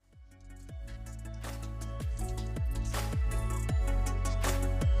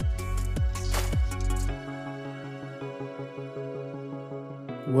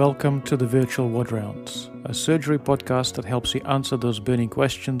Welcome to the Virtual Ward Rounds, a surgery podcast that helps you answer those burning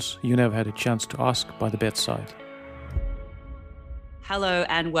questions you never had a chance to ask by the bedside. Hello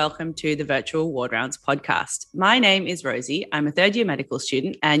and welcome to the Virtual Ward Rounds podcast. My name is Rosie. I'm a third year medical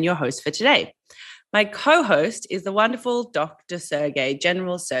student and your host for today. My co-host is the wonderful Dr. Sergey,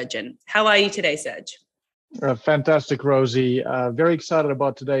 general surgeon. How are you today, Serge? Fantastic, Rosie. Very excited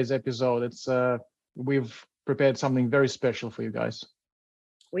about today's episode. We've prepared something very special for you guys.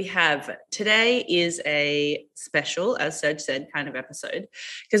 We have. Today is a special, as Serge said, kind of episode,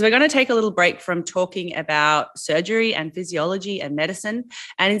 because we're going to take a little break from talking about surgery and physiology and medicine.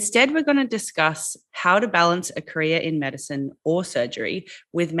 And instead, we're going to discuss how to balance a career in medicine or surgery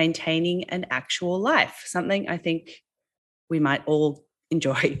with maintaining an actual life, something I think we might all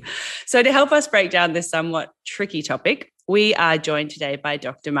enjoy. So to help us break down this somewhat tricky topic, we are joined today by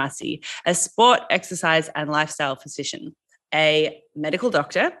Dr. Masi, a sport, exercise, and lifestyle physician, a medical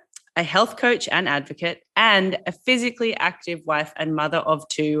doctor, a health coach and advocate, and a physically active wife and mother of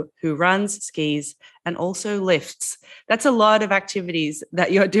two who runs, skis, and also lifts. That's a lot of activities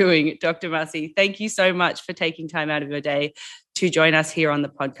that you're doing, Dr. Masi. Thank you so much for taking time out of your day to join us here on the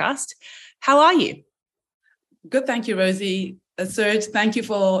podcast. How are you? Good, thank you, Rosie. Serge, thank you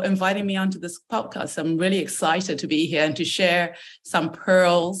for inviting me onto this podcast. I'm really excited to be here and to share some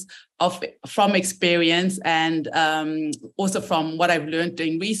pearls from experience and also from what I've learned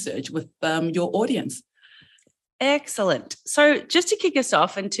doing research with your audience. Excellent. So just to kick us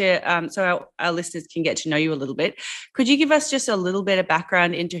off and to so our listeners can get to know you a little bit, could you give us just a little bit of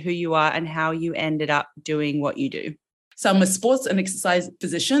background into who you are and how you ended up doing what you do? So I'm a sports and exercise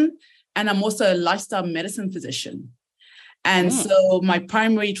physician, and I'm also a lifestyle medicine physician. And so my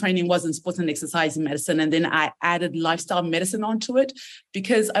primary training was in sports and exercise medicine, and then I added lifestyle medicine onto it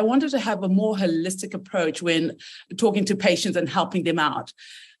because I wanted to have a more holistic approach when talking to patients and helping them out.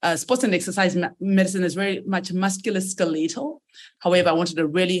 Sports and exercise medicine is very much musculoskeletal. However, I wanted a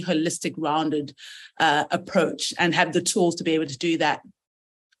really holistic, rounded approach and have the tools to be able to do that.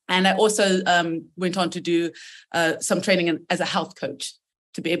 And I also went on to do some training as a health coach,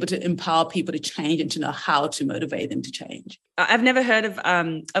 to be able to empower people to change and to know how to motivate them to change. I've never heard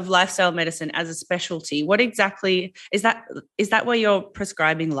of lifestyle medicine as a specialty. What exactly is that? Is that where you're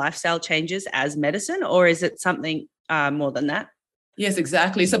prescribing lifestyle changes as medicine, or is it something more than that? Yes,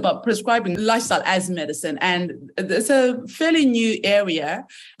 exactly. It's about prescribing lifestyle as medicine. And it's a fairly new area.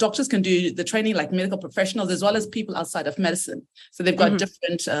 Doctors can do the training like medical professionals as well as people outside of medicine. So they've got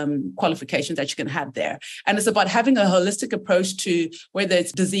different qualifications that you can have there. And it's about having a holistic approach to whether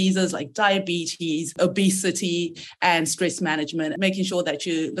it's diseases like diabetes, obesity, and stress management, making sure that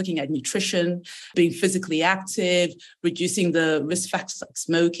you're looking at nutrition, being physically active, reducing the risk factors like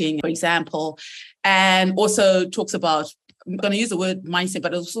smoking, for example, and also talks about, I'm going to use the word mindset,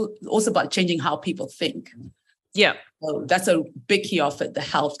 but it's also about changing how people think. Yeah. So that's a big key of it, the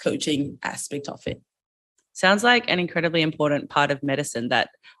health coaching aspect of it. Sounds like an incredibly important part of medicine that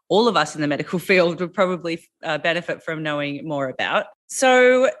all of us in the medical field would probably benefit from knowing more about.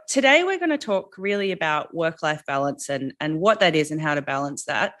 So today we're going to talk really about work-life balance and what that is and how to balance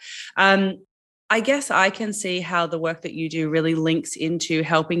that. I guess I can see how the work that you do really links into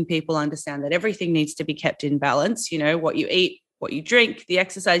helping people understand that everything needs to be kept in balance, you know, what you eat, what you drink, the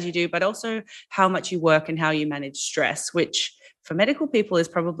exercise you do, but also how much you work and how you manage stress, which for medical people is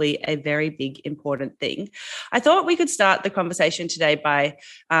probably a very big, important thing. I thought we could start the conversation today by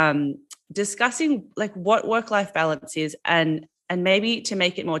discussing like what work-life balance is and maybe to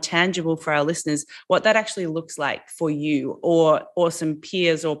make it more tangible for our listeners, what that actually looks like for you or some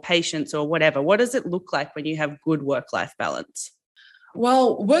peers or patients or whatever. What does it look like when you have good work-life balance?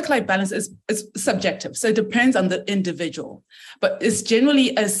 Well, work-life balance is subjective, so it depends on the individual, but it's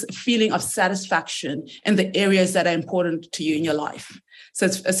generally a feeling of satisfaction in the areas that are important to you in your life.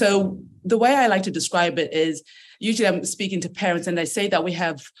 So the way I like to describe it is, usually I'm speaking to parents and they say that we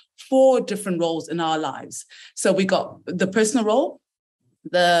have 4 different roles in our lives. So we got the personal role,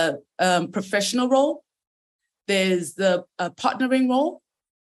 the professional role, there's the partnering role,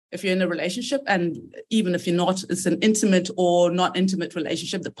 if you're in a relationship, and even if you're not, it's an intimate or not intimate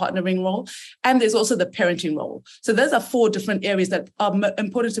relationship, the partnering role. And there's also the parenting role. So those are 4 different areas that are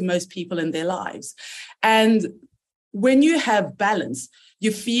important to most people in their lives. And when you have balance,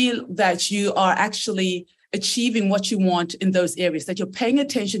 you feel that you are actually achieving what you want in those areas, that you're paying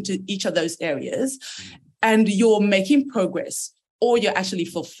attention to each of those areas and you're making progress, or you're actually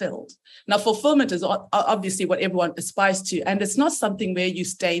fulfilled. Now, fulfillment is obviously what everyone aspires to. And it's not something where you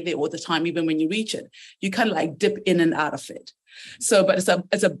stay there all the time, even when you reach it. You kind of like dip in and out of it. So, but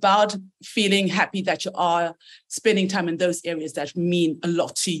it's about feeling happy that you are spending time in those areas that mean a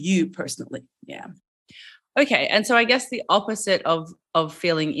lot to you personally. Yeah. Okay. And so I guess the opposite of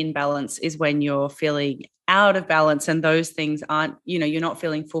feeling in balance is when you're feeling out of balance and those things aren't, you're not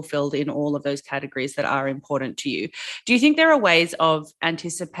feeling fulfilled in all of those categories that are important to you. Do you think there are ways of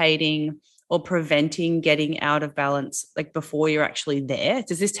anticipating or preventing getting out of balance, like before you're actually there?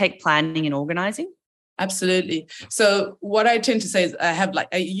 Does this take planning and organizing? Absolutely. So what I tend to say is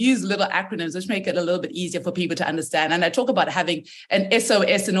I use little acronyms which make it a little bit easier for people to understand. And I talk about having an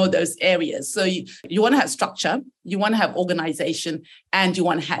SOS in all those areas. So you want to have structure, you want to have organization, and you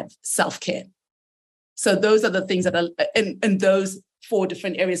want to have self-care. So those are the things that are in those 4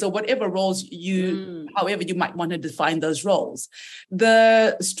 different areas, or whatever roles however you might want to define those roles.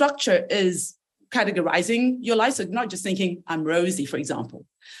 The structure is categorizing your life. So not just thinking, I'm Rosie, for example.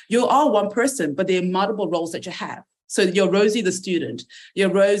 You are one person, but there are multiple roles that you have. So you're Rosie, the student.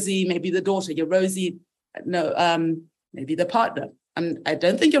 You're Rosie, maybe the daughter. You're Rosie, maybe the partner. I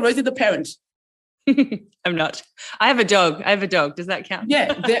don't think you're Rosie, the parent. I'm not. I have a dog. Does that count?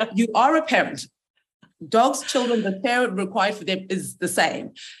 Yeah, you are a parent. Dogs, children, the care required for them is the same.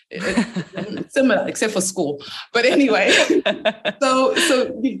 It's similar, except for school. But anyway,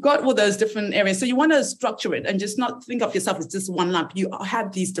 so we've got all those different areas. So you want to structure it and just not think of yourself as just one lump. You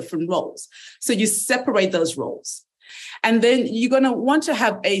have these different roles. So you separate those roles. And then you're going to want to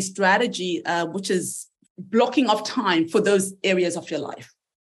have a strategy, which is blocking off time for those areas of your life.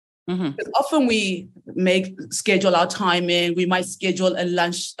 Mm-hmm. Because often we schedule our time in. We might schedule a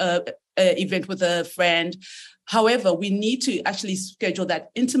lunch event with a friend. However, we need to actually schedule that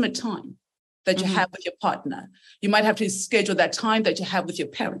intimate time that you have with your partner. You might have to schedule that time that you have with your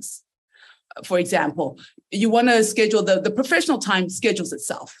parents. For example, you want to schedule the professional time schedules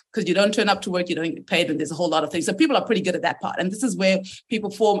itself, because you don't turn up to work, you don't get paid, and there's a whole lot of things. So people are pretty good at that part. And this is where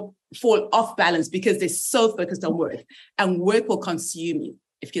people fall off balance because they're so focused on work, and work will consume you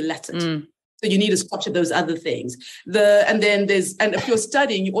if you let it. So you need to structure those other things. And if you're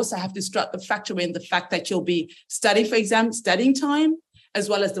studying, you also have to factor in the fact that you'll be studying for exam, studying time, as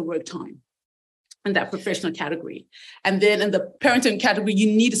well as the work time in that professional category. And then in the parenting category, you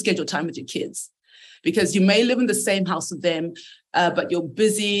need to schedule time with your kids, because you may live in the same house with them, but you're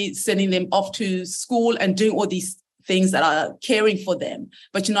busy sending them off to school and doing all these things that are caring for them,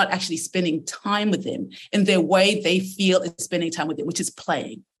 but you're not actually spending time with them in their way they feel is spending time with them, which is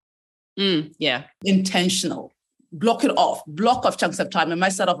playing. Yeah. Intentional. Block off chunks of time. It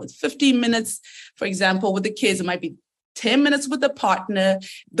might start off with 15 minutes, for example, with the kids. It might be 10 minutes with the partner.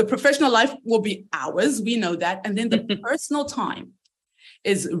 The professional life will be hours. We know that. And then the personal time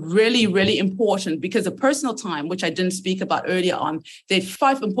is really, really important, because the personal time, which I didn't speak about earlier on, there are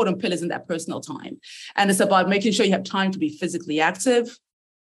 5 important pillars in that personal time. And it's about making sure you have time to be physically active,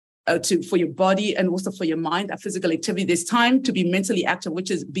 for your body and also for your mind, that physical activity. There's time to be mentally active, which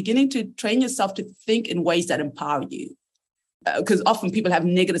is beginning to train yourself to think in ways that empower you. Because often people have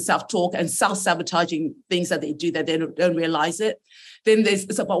negative self-talk and self-sabotaging things that they do that they don't realize it. Then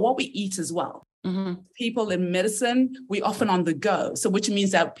it's about what we eat as well. Mm-hmm. People in medicine, we often on the go. So which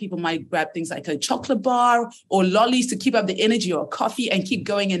means that people might grab things like a chocolate bar or lollies to keep up the energy, or coffee, and keep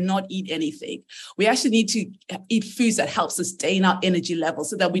going and not eat anything. We actually need to eat foods that help sustain our energy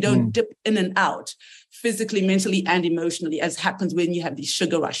levels so that we don't dip in and out physically, mentally, and emotionally, as happens when you have these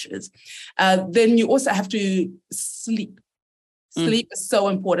sugar rushes. Then you also have to sleep. Sleep is so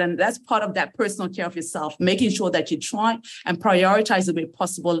important. That's part of that personal care of yourself, making sure that you try and prioritize the way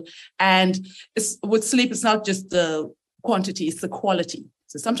possible. And with sleep, it's not just the quantity, it's the quality.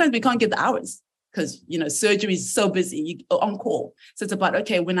 So sometimes we can't get the hours because, surgery is so busy, you're on call. So it's about,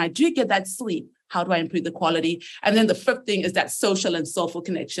 okay, when I do get that sleep, how do I improve the quality? And then the 5th thing is that social and soulful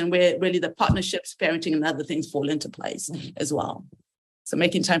connection, where really the partnerships, parenting, and other things fall into place as well. So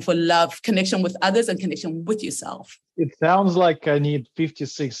making time for love, connection with others, and connection with yourself. It sounds like I need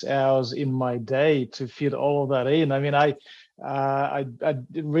 56 hours in my day to fit all of that in. I mean, I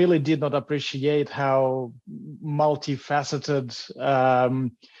really did not appreciate how multifaceted,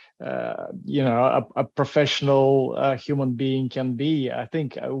 a professional human being can be. I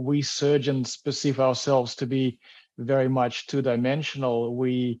think we surgeons perceive ourselves to be very much two-dimensional.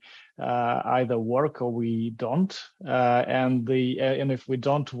 We either work or we don't, and if we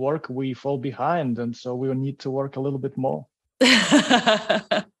don't work, we fall behind, and so we will need to work a little bit more.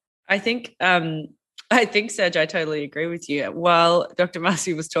 I think, Serge, I totally agree with you. While Dr.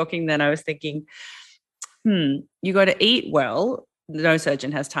 Massey was talking, then I was thinking, you got to eat well, no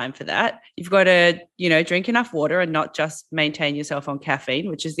surgeon has time for that. You've got to, drink enough water and not just maintain yourself on caffeine,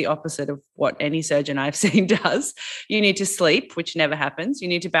 which is the opposite of what any surgeon I've seen does. You need to sleep, which never happens. You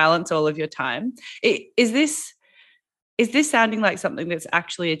need to balance all of your time. Is this sounding like something that's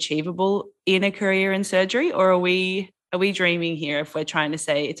actually achievable in a career in surgery, or are we dreaming here if we're trying to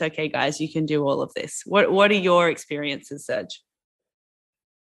say it's okay, guys, you can do all of this? What are your experiences, Serge?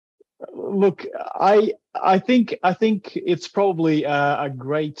 Look, I think it's probably a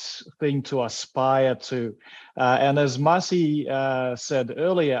great thing to aspire to, and as Masi said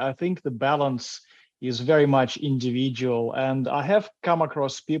earlier, I think the balance is very much individual, and I have come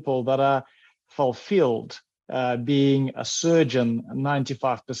across people that are fulfilled being a surgeon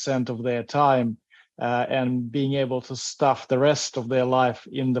 95% of their time, and being able to stuff the rest of their life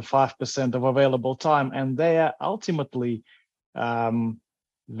in the 5% of available time, and they are ultimately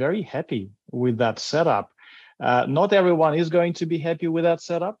very happy with that setup. Not everyone is going to be happy with that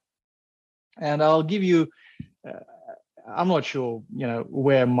setup, and I'll give you. I'm not sure,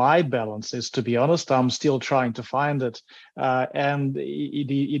 where my balance is. To be honest, I'm still trying to find it, and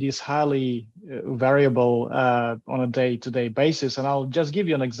it is highly variable on a day-to-day basis. And I'll just give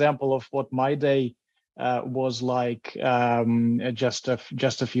you an example of what my day was like just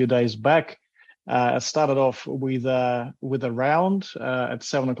a few days back. I started off with a round at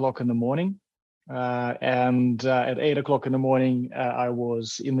 7 o'clock in the morning, and at 8 o'clock in the morning I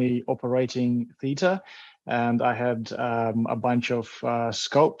was in the operating theatre, and I had a bunch of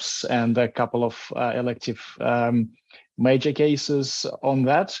scopes and a couple of elective major cases on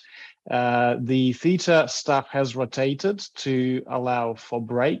that. The theatre staff has rotated to allow for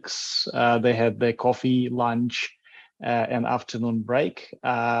breaks. They had their coffee, lunch, an afternoon break,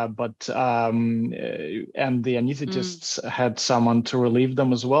 and the anaesthetists had someone to relieve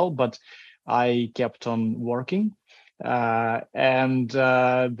them as well, but I kept on working. Then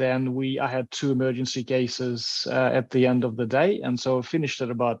I had 2 emergency cases at the end of the day, and so finished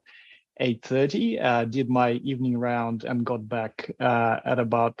at about 8:30, did my evening round and got back at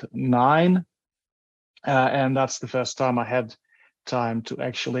about 9, and that's the first time I had time to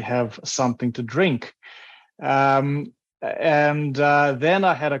actually have something to drink. Then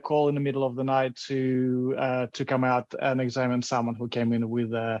I had a call in the middle of the night to come out and examine someone who came in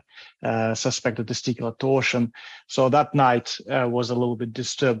with a suspected testicular torsion. So that night was a little bit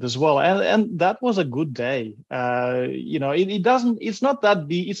disturbed as well, and that was a good day. It's not that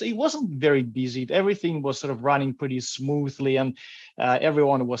it wasn't very busy. Everything was sort of running pretty smoothly, and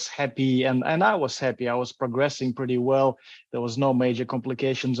everyone was happy, and I was happy. I was progressing pretty well. There was no major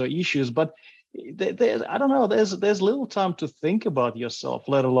complications or issues, but I don't know. There's little time to think about yourself,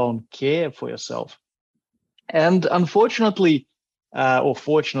 let alone care for yourself. And unfortunately, or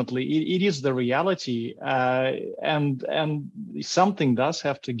fortunately, it is the reality. And something does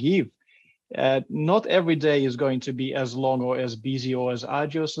have to give. Not every day is going to be as long or as busy or as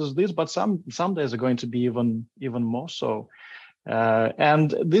arduous as this, but some days are going to be even more so.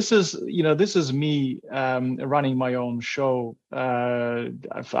 And this is me running my own show,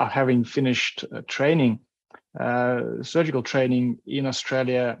 having finished training, surgical training in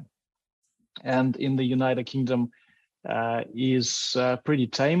Australia and in the United Kingdom is pretty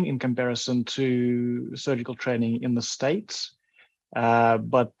tame in comparison to surgical training in the States.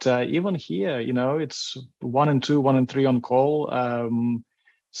 But even here, it's 1 and 2, 1 and 3 on call.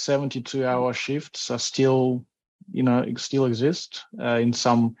 72-hour shifts are still exist in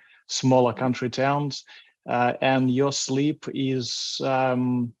some smaller country towns, and your sleep is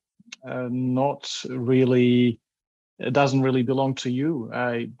not really, it doesn't really belong to you.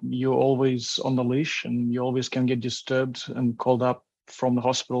 You're always on the leash, and you always can get disturbed and called up from the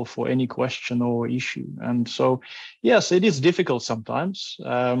hospital for any question or issue. And so, yes, it is difficult sometimes,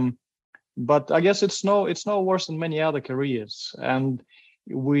 but I guess it's no worse than many other careers. And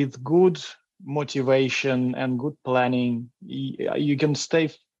with good motivation and good planning, you can stay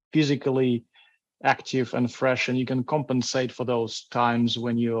physically active and fresh, and you can compensate for those times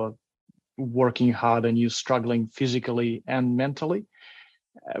when you're working hard and you're struggling physically and mentally.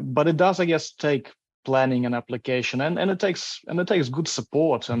 But it does, I guess, take planning and application, and it takes good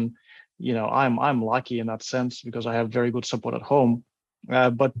support. And I'm lucky in that sense because I have very good support at home.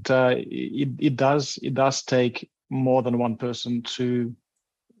 But it does take more than one person to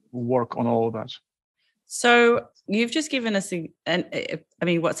work on all of that. So you've just given us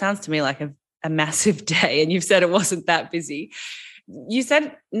what sounds to me like a massive day, and you've said it wasn't that busy. You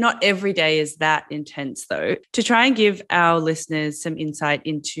said not every day is that intense, though. To try and give our listeners some insight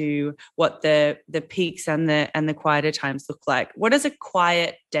into what the peaks and the quieter times look like, what does a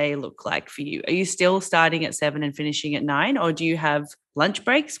quiet day look like for you? Are you still starting at 7 and finishing at 9, or do you have lunch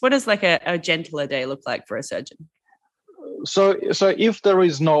breaks? What does like a gentler day look like for a surgeon? So if there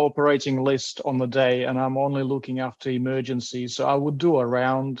is no operating list on the day and I'm only looking after emergencies, so I would do a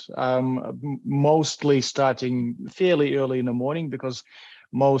round, mostly starting fairly early in the morning, because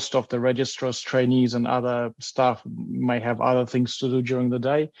most of the registrars, trainees, and other staff may have other things to do during the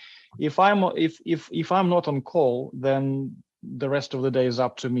day. If I'm not on call, then the rest of the day is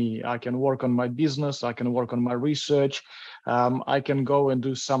up to me. I can work on my business. I can work on my research. I can go and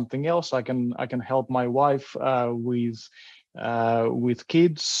do something else. I can help my wife with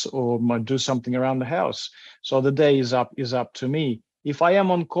kids, or do something around the house. So the day is up to me. If I am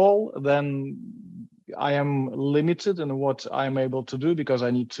on call, then I am limited in what I'm able to do, because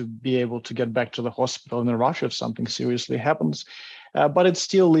I need to be able to get back to the hospital in a rush if something seriously happens. But it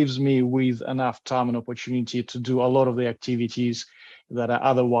still leaves me with enough time and opportunity to do a lot of the activities that are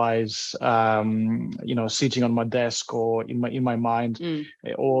otherwise, sitting on my desk or in my mind,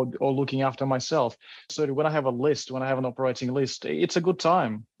 or looking after myself. So when I have an operating list, it's a good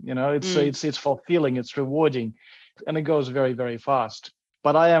time. It's fulfilling, it's rewarding, and it goes very, very fast.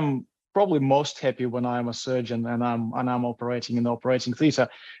 But I am probably most happy when I am a surgeon and I'm operating in the operating theatre.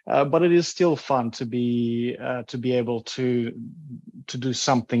 But it is still fun to be able to do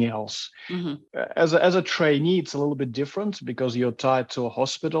something else. Mm-hmm. As a trainee, it's a little bit different, because you're tied to a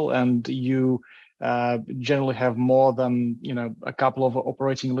hospital and you generally have more than a couple of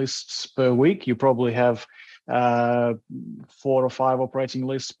operating lists per week. You probably have 4 or 5 operating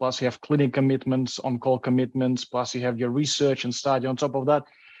lists, plus you have clinic commitments, on-call commitments, plus you have your research and study on top of that.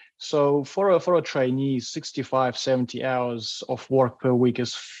 So for a trainee, 65, 70 hours of work per week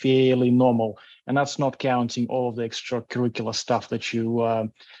is fairly normal. And that's not counting all of the extracurricular stuff that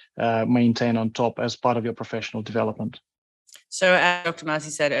you maintain on top as part of your professional development. So as Dr. Marcy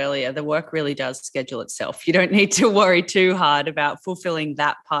said earlier, the work really does schedule itself. You don't need to worry too hard about fulfilling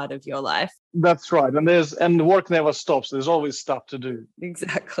that part of your life. That's right. And work never stops. There's always stuff to do.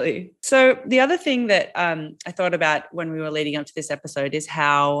 Exactly. So the other thing that I thought about when we were leading up to this episode is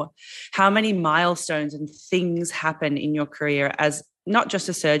how many milestones and things happen in your career as not just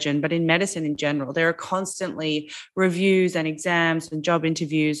a surgeon, but in medicine in general. There are constantly reviews and exams and job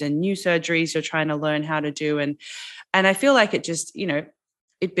interviews and new surgeries you're trying to learn how to do. And I feel like it just,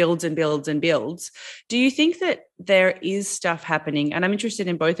 it builds and builds and builds. Do you think that there is stuff happening? And I'm interested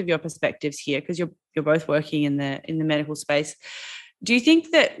in both of your perspectives here, because you're both working in the medical space. Do you think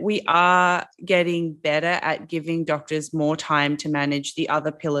that we are getting better at giving doctors more time to manage the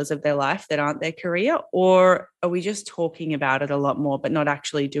other pillars of their life that aren't their career? Or are we just talking about it a lot more, but not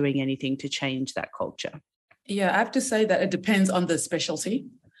actually doing anything to change that culture? Yeah, I have to say that it depends on the specialty.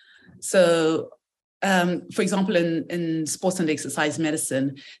 So, for example, in sports and exercise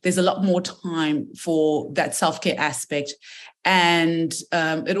medicine, there's a lot more time for that self-care aspect. And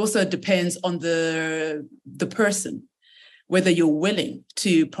it also depends on the person, whether you're willing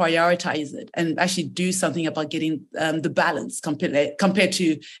to prioritize it and actually do something about getting the balance compared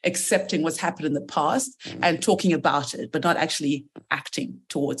to accepting what's happened in the past and talking about it, but not actually acting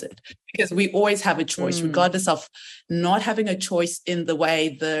towards it. Because we always have a choice, regardless of not having a choice in the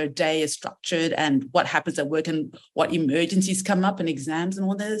way the day is structured and what happens at work and what emergencies come up and exams and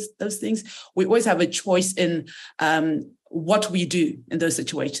all those things. We always have a choice in what we do in those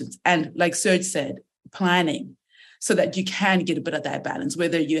situations. And like Serge said, planning, so that you can get a bit of that balance,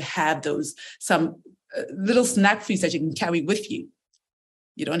 whether you have some little snack foods that you can carry with you.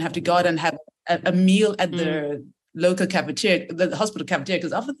 You don't have to go out and have a meal at the local cafeteria, the hospital cafeteria,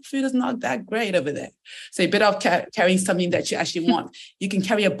 because often the food is not that great over there. So you're better off carrying something that you actually want. You can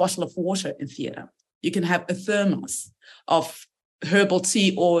carry a bottle of water in theatre. You can have a thermos of herbal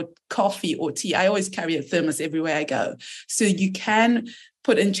tea or coffee or tea. I always carry a thermos everywhere I go. So you can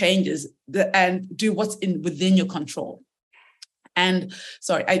put in changes and do what's within your control. And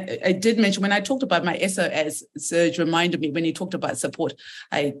sorry, I did mention when I talked about my SOS, Serge reminded me when he talked about support,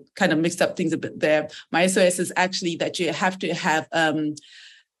 I kind of mixed up things a bit there. My SOS is actually that you have to have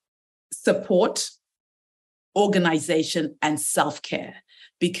support, organization, and self-care,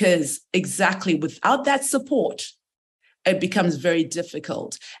 because exactly without that support, it becomes very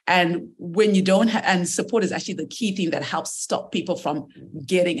difficult. And when you don't have, and support is actually the key thing that helps stop people from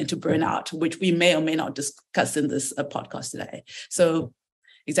getting into burnout, which we may or may not discuss in this podcast today. So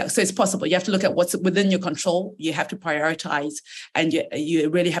exactly. So it's possible. You have to look at what's within your control. You have to prioritize, and you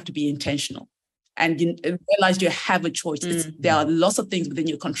really have to be intentional and you realize you have a choice. There are lots of things within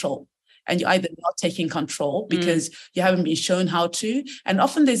your control, and you're either not taking control because you haven't been shown how to. And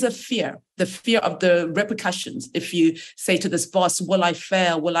often there's the fear of the repercussions. If you say to this boss, will I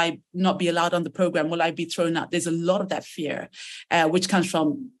fail? Will I not be allowed on the program? Will I be thrown out? There's a lot of that fear, which comes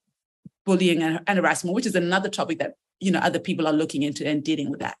from bullying and harassment, which is another topic that, other people are looking into and dealing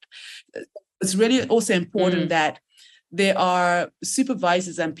with that. It's really also important that there are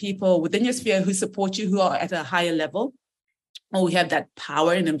supervisors and people within your sphere who support you, who are at a higher level, or we have that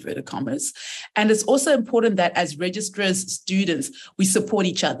power in inverted commas. And it's also important that as registrars, students, we support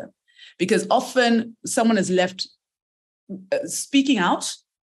each other, because often someone is left speaking out,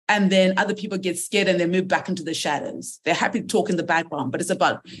 and then other people get scared and they move back into the shadows. They're happy to talk in the background, but it's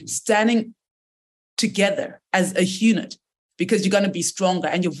about standing together as a unit, because you're going to be stronger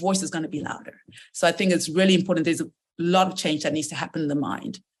and your voice is going to be louder. So I think it's really important. There's a lot of change that needs to happen in the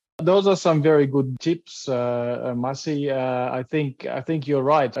mind. Those are some very good tips, Masi. I think you're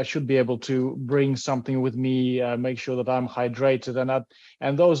right. I should be able to bring something with me, make sure that I'm hydrated,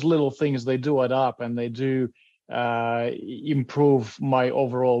 and those little things, they do add up, and they do improve my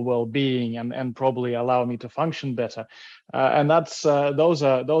overall well-being and probably allow me to function better. And that's those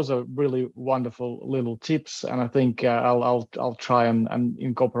are really wonderful little tips, and I think I'll try and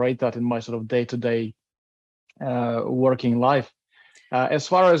incorporate that in my sort of day-to-day working life. As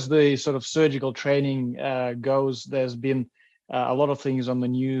far as the sort of surgical training goes, there's been a lot of things on the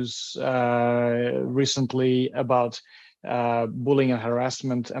news recently about bullying and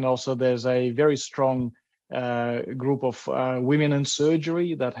harassment, and also there's a very strong group of women in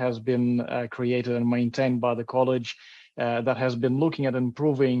surgery that has been created and maintained by the college that has been looking at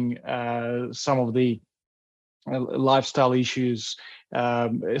improving some of the lifestyle issues,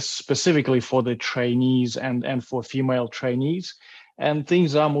 specifically for the trainees and for female trainees. And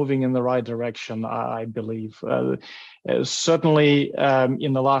things are moving in the right direction, I believe. Certainly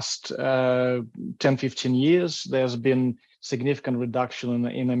in the last 10-15 years, there's been significant reduction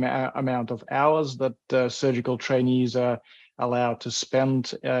in the amount of hours that surgical trainees are allowed to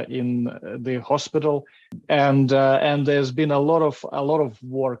spend in the hospital, and there's been a lot of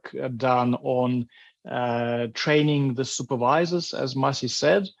work done on training the supervisors, as Masi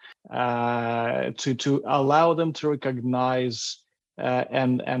said, to allow them to recognize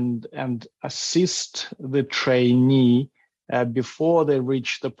and assist the trainee before they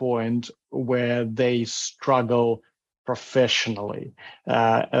reach the point where they struggle professionally,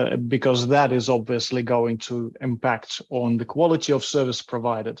 because that is obviously going to impact on the quality of service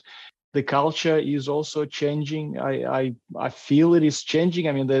provided. The culture is also changing. I feel it is changing.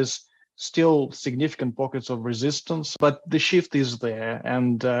 I mean, there's still significant pockets of resistance, but the shift is there.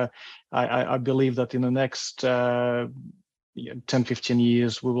 And I believe that in the next 10-15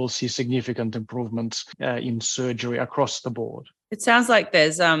 years, we will see significant improvements in surgery across the board. It sounds like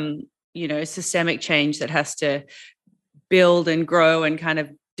there's systemic change that has to build and grow and kind of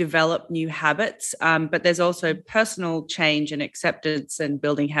develop new habits, but there's also personal change and acceptance and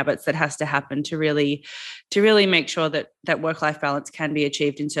building habits that has to happen to really make sure that work-life balance can be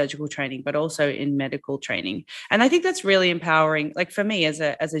achieved in surgical training, but also in medical training. And I think that's really empowering. Like for me as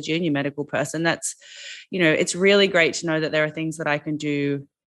a junior medical person, that's, it's really great to know that there are things that I can do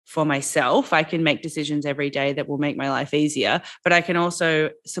for myself. I can make decisions every day that will make my life easier, but I can also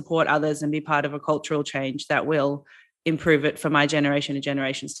support others and be part of a cultural change that will improve it for my generation and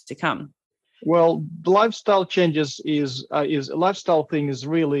generations to come. Well, the lifestyle changes is lifestyle thing is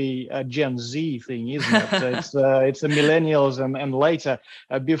really a Gen Z thing, isn't it? It's the millennials and later.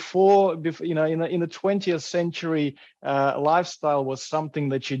 Before in the 20th century, lifestyle was something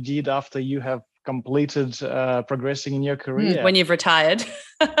that you did after you have completed progressing in your career, when you've retired.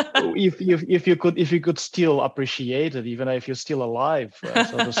 if you could still appreciate it, even if you're still alive,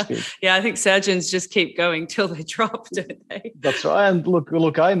 so to speak. Yeah, I think surgeons just keep going till they drop, don't they? That's right. And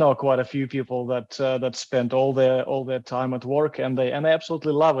look, I know quite a few people that spent all their time at work, and they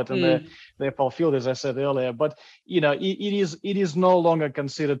absolutely love it, and they're fulfilled, as I said earlier. But it is no longer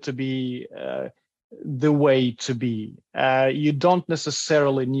considered to be the way to be. You don't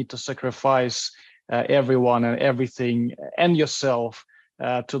necessarily need to sacrifice everyone and everything and yourself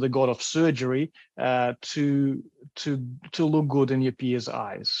to the god of surgery to look good in your peers'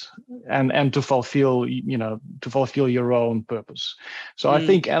 eyes and to fulfill your own purpose. So I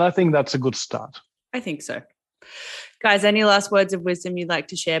think that's a good start. I think so. Guys, any last words of wisdom you'd like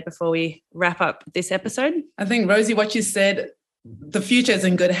to share before we wrap up this episode? I think, Rosie, what you said, the future is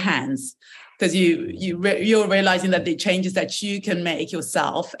in good hands. because you're realizing that the changes that you can make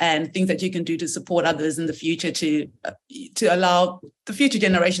yourself and things that you can do to support others in the future to allow the future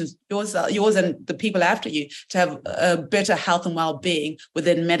generations, yours and the people after you, to have a better health and well-being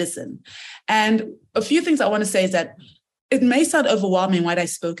within medicine. And a few things I want to say is that it may sound overwhelming what I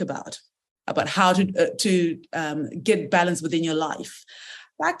spoke about how to get balance within your life.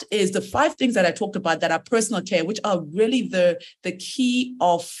 Fact is, the 5 things that I talked about that are personal care, which are really the key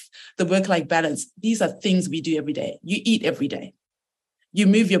of the work-life balance. These are things we do every day. You eat every day. You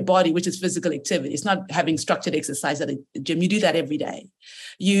move your body, which is physical activity. It's not having structured exercise at a gym. You do that every day.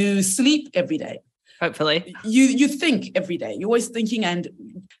 You sleep every day. Hopefully. You think every day. You're always thinking, and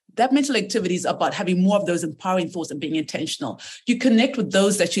that mental activity is about having more of those empowering thoughts and being intentional. You connect with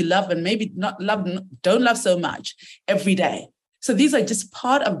those that you love and maybe don't love so much every day. So these are just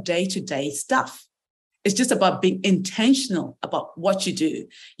part of day-to-day stuff. It's just about being intentional about what you do.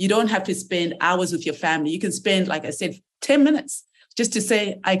 You don't have to spend hours with your family. You can spend, like I said, 10 minutes just to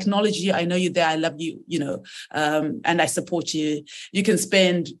say, I acknowledge you. I know you're there. I love you, and I support you. You can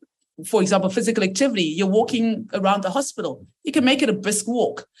spend, for example, physical activity. You're walking around the hospital. You can make it a brisk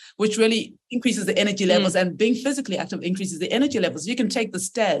walk, which really increases the energy levels, and being physically active increases the energy levels. You can take the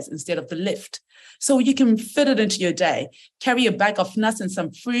stairs instead of the lift. So you can fit it into your day. Carry a bag of nuts and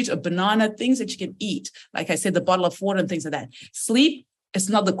some fruit, a banana, things that you can eat. Like I said, the bottle of water and things like that. Sleep, it's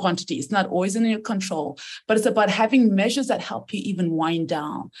not the quantity. It's not always in your control, but it's about having measures that help you even wind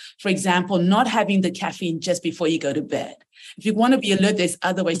down. For example, not having the caffeine just before you go to bed. If you want to be alert, there's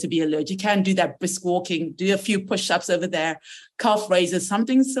other ways to be alert. You can do that brisk walking, do a few push-ups over there, calf raises,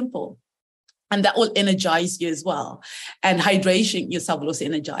 something simple. And that will energize you as well. And hydration yourself will also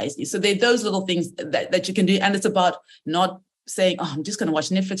energize you. So there are those little things that you can do. And it's about not saying, I'm just going to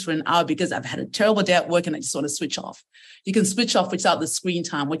watch Netflix for an hour because I've had a terrible day at work and I just want to switch off. You can switch off without the screen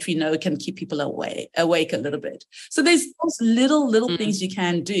time, which we know can keep people awake a little bit. So there's those little things you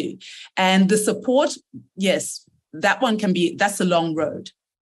can do. And the support, yes, that's a long road.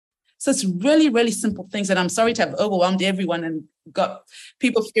 So it's really, really simple things. And I'm sorry to have overwhelmed everyone and got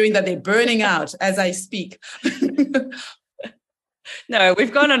people feeling that they're burning out as I speak. No,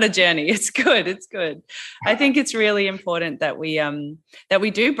 we've gone on a journey. It's good. It's good. I think it's really important that we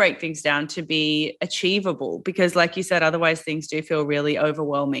do break things down to be achievable, because like you said, otherwise things do feel really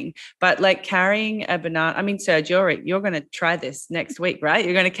overwhelming. But like carrying a banana, I mean, Serge, you're going to try this next week, right?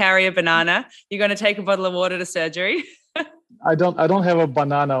 You're going to carry a banana. You're going to take a bottle of water to surgery. I don't have a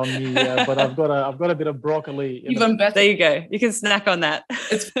banana on me, but I've got a bit of broccoli. Even better. There you go. You can snack on that.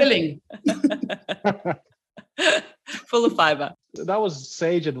 It's filling. Full of fiber. That was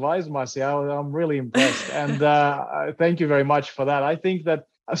sage advice, Marcy. I'm really impressed. And thank you very much for that. I think that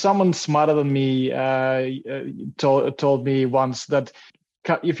someone smarter than me told me once that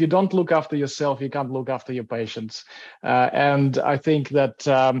if you don't look after yourself, you can't look after your patients. And I think that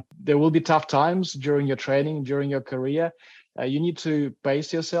there will be tough times during your training, during your career. You need to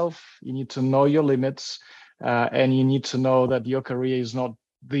pace yourself. You need to know your limits. And you need to know that your career is not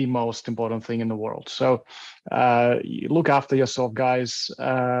the most important thing in the world. So look after yourself, guys.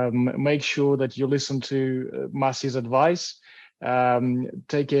 Make sure that you listen to Marcy's advice.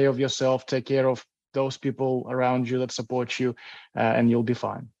 Take care of yourself. Take care of those people around you that support you, and you'll be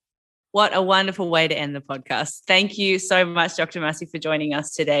fine. What a wonderful way to end the podcast. Thank you so much, Dr. Marcy, for joining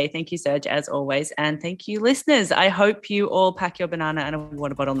us today. Thank you, Serge, as always. And thank you, listeners. I hope you all pack your banana and a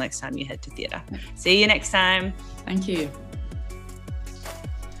water bottle next time you head to theatre. See you next time. Thank you.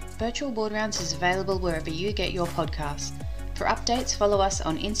 Virtual Board Rounds is available wherever you get your podcasts. For updates, follow us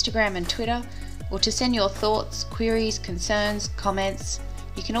on Instagram and Twitter, or to send your thoughts, queries, concerns, comments,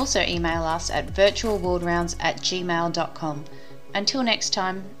 you can also email us at virtualboardrounds@gmail.com. Until next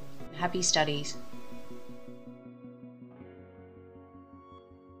time, happy studies.